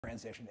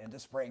Transition into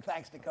spring.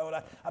 Thanks,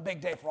 Dakota. A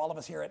big day for all of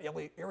us here at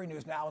Erie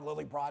News Now and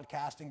Lilly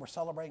Broadcasting. We're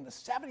celebrating the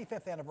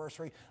 75th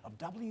anniversary of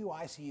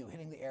WICU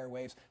hitting the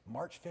airwaves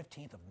March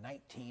 15th of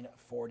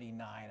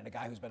 1949. And a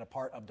guy who's been a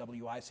part of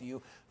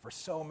WICU for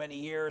so many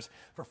years,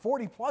 for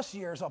 40 plus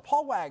years,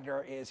 Paul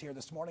Wagner is here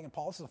this morning. And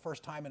Paul, this is the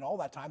first time in all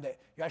that time that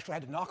you actually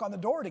had to knock on the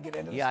door to get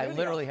into the studio. Yeah, I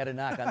literally had to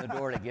knock on the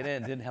door to get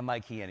in. Didn't have my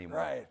key anymore.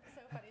 Right.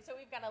 So funny. So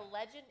we've got a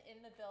legend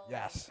in the building.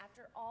 Yes.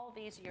 After all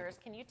these years,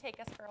 can you take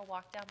us for a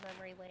walk down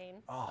memory lane?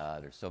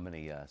 There's so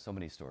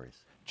many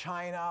stories.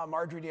 China,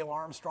 Marjorie Dale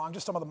Armstrong,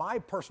 just some of my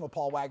personal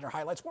Paul Wagner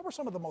highlights. What were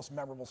some of the most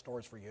memorable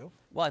stories for you?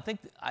 Well, I think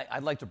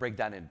I'd like to break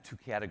down into two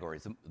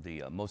categories.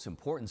 The most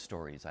important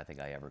stories I think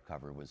I ever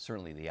covered was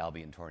certainly the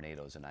Albion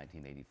tornadoes in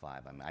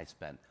 1985. I mean, I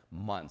spent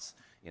months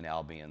in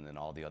Albion and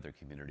all the other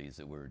communities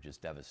that were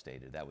just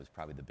devastated. That was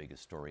probably the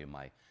biggest story of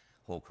my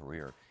whole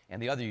career.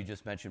 And the other you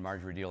just mentioned,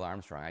 Marjorie Dale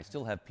Armstrong. I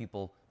still have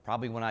people,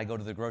 probably when I go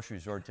to the grocery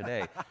store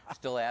today,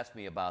 still ask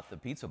me about the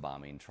pizza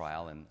bombing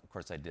trial. And of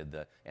course I did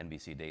the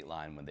NBC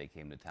Dateline when they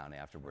came to town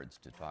afterwards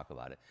to talk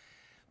about it.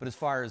 But as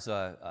far as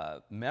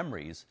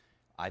memories,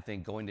 I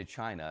think going to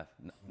China,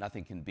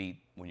 nothing can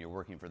beat when you're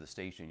working for the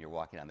station, you're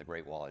walking on the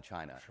Great Wall of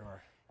China.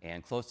 Sure.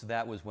 And close to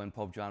that was when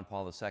Pope John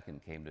Paul II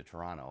came to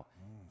Toronto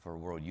for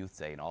World Youth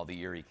Day, and all the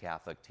Erie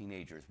Catholic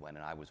teenagers went,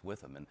 and I was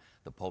with them. And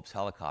the Pope's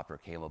helicopter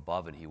came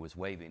above, and he was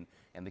waving.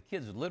 And the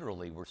kids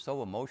literally were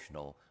so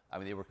emotional. I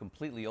mean, they were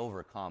completely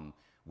overcome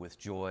with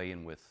joy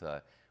and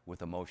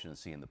with emotion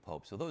seeing the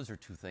Pope. So those are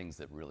two things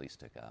that really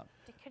stick out.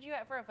 Could you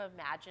ever have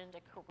imagined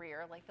a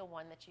career like the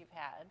one that you've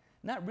had?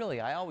 Not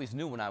really. I always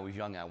knew when I was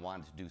young I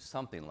wanted to do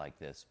something like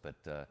this,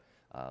 but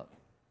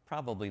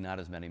probably not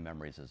as many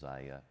memories as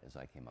I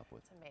came up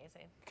with. It's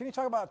amazing. Can you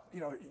talk about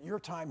your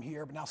time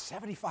here, but now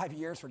 75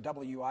 years for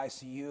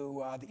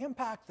WICU, the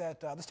impact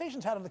that the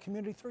station's had on the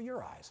community through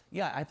your eyes?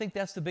 Yeah, I think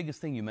that's the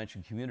biggest thing you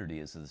mentioned,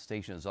 community, is that the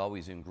station has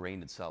always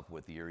ingrained itself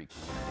with the Erie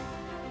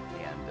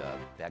community. And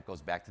that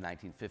goes back to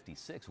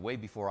 1956, way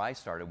before I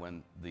started,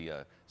 when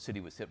the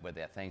city was hit with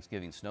that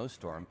Thanksgiving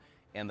snowstorm.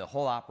 And the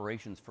whole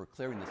operations for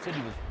clearing the city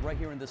was right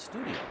here in the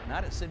studio,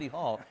 not at City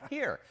Hall,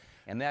 here.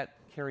 And that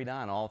carried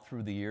on all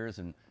through the years.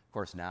 And of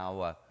course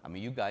now, I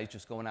mean, you guys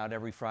just going out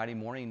every Friday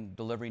morning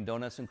delivering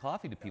donuts and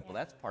coffee to people.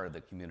 That's part of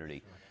the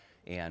community.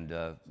 And,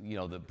 the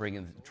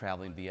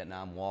traveling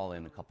Vietnam Wall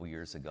in a couple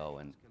years ago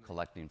and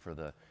collecting for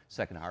the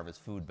Second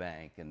Harvest Food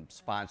Bank and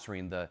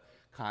sponsoring the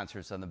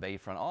concerts on the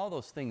Bayfront. All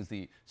those things,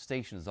 the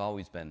station has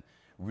always been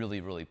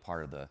really, really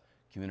part of the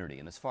community.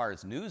 And as far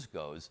as news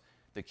goes,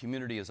 the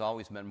community has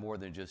always meant more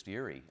than just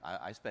Erie.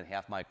 I spent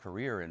half my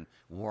career in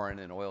Warren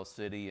and Oil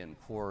City and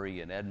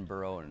Quarry and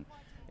Edinburgh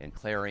and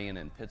Clarion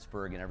and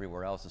Pittsburgh and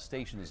everywhere else. The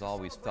station has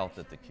always felt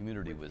that the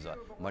community was a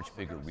much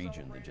bigger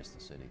region than just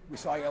the city. We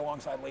saw you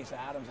alongside Lisa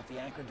Adams at the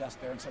anchor desk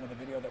there in some of the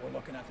video that we're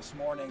looking at this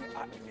morning.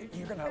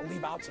 You're going to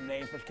leave out some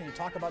names, but can you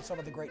talk about some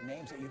of the great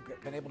names that you've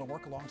been able to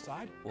work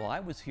alongside? Well, I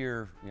was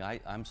here,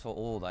 I'm so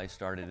old, I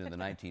started in the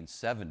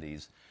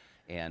 1970s.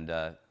 And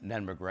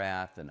Ned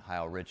McGrath and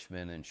Hyle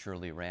Richmond and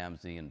Shirley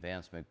Ramsey and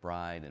Vance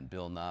McBride and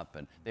Bill Nupp,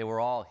 and they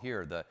were all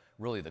here,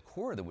 really the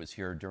core that was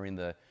here during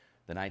the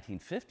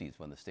 1950s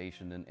when the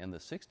station in the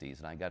 60s,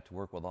 and I got to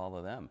work with all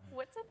of them.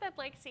 What's it been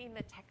like seeing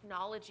the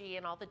technology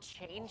and all the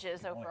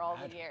changes over all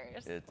the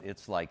years?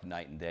 It's like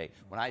night and day.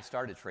 When I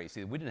started,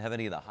 Tracy, we didn't have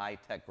any of the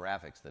high-tech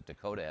graphics that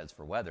Dakota has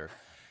for weather.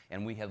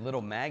 And we had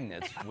little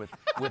magnets with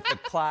the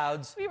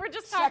clouds. We were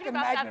just talking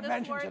about that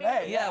this morning.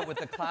 Today. Yeah, with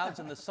the clouds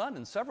and the sun.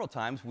 And several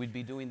times we'd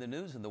be doing the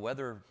news and the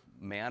weather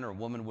man or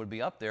woman would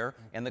be up there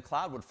and the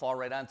cloud would fall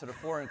right onto the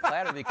floor and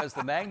clatter because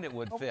the magnet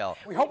would fail.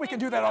 We hope we can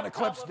do that on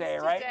Eclipse Day,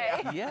 right?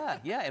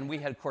 Yeah. And we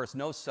had, of course,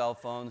 no cell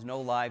phones, no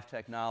live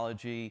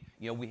technology.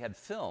 We had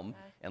film.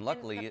 And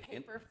luckily,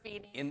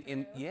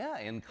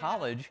 in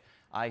college,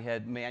 I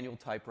had manual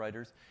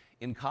typewriters.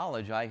 In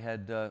college, I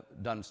had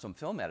done some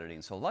film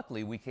editing, so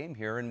luckily we came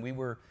here and we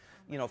were,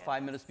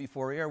 5 minutes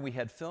before air, we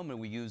had film and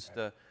we used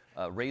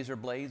razor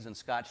blades and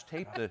Scotch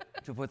tape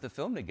to put the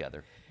film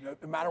together.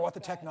 No matter what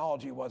the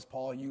technology was,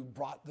 Paul, you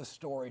brought the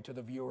story to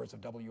the viewers of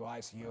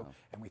WICU,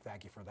 and we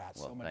thank you for that.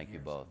 Well, so many thank you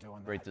years both. of doing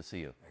that. Great to see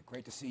you.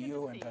 Great to see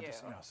you, and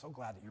just, so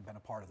glad that you've been a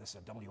part of this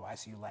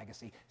WICU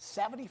legacy.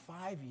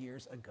 75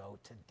 years ago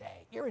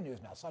today. Erie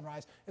News Now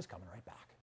Sunrise is coming right back.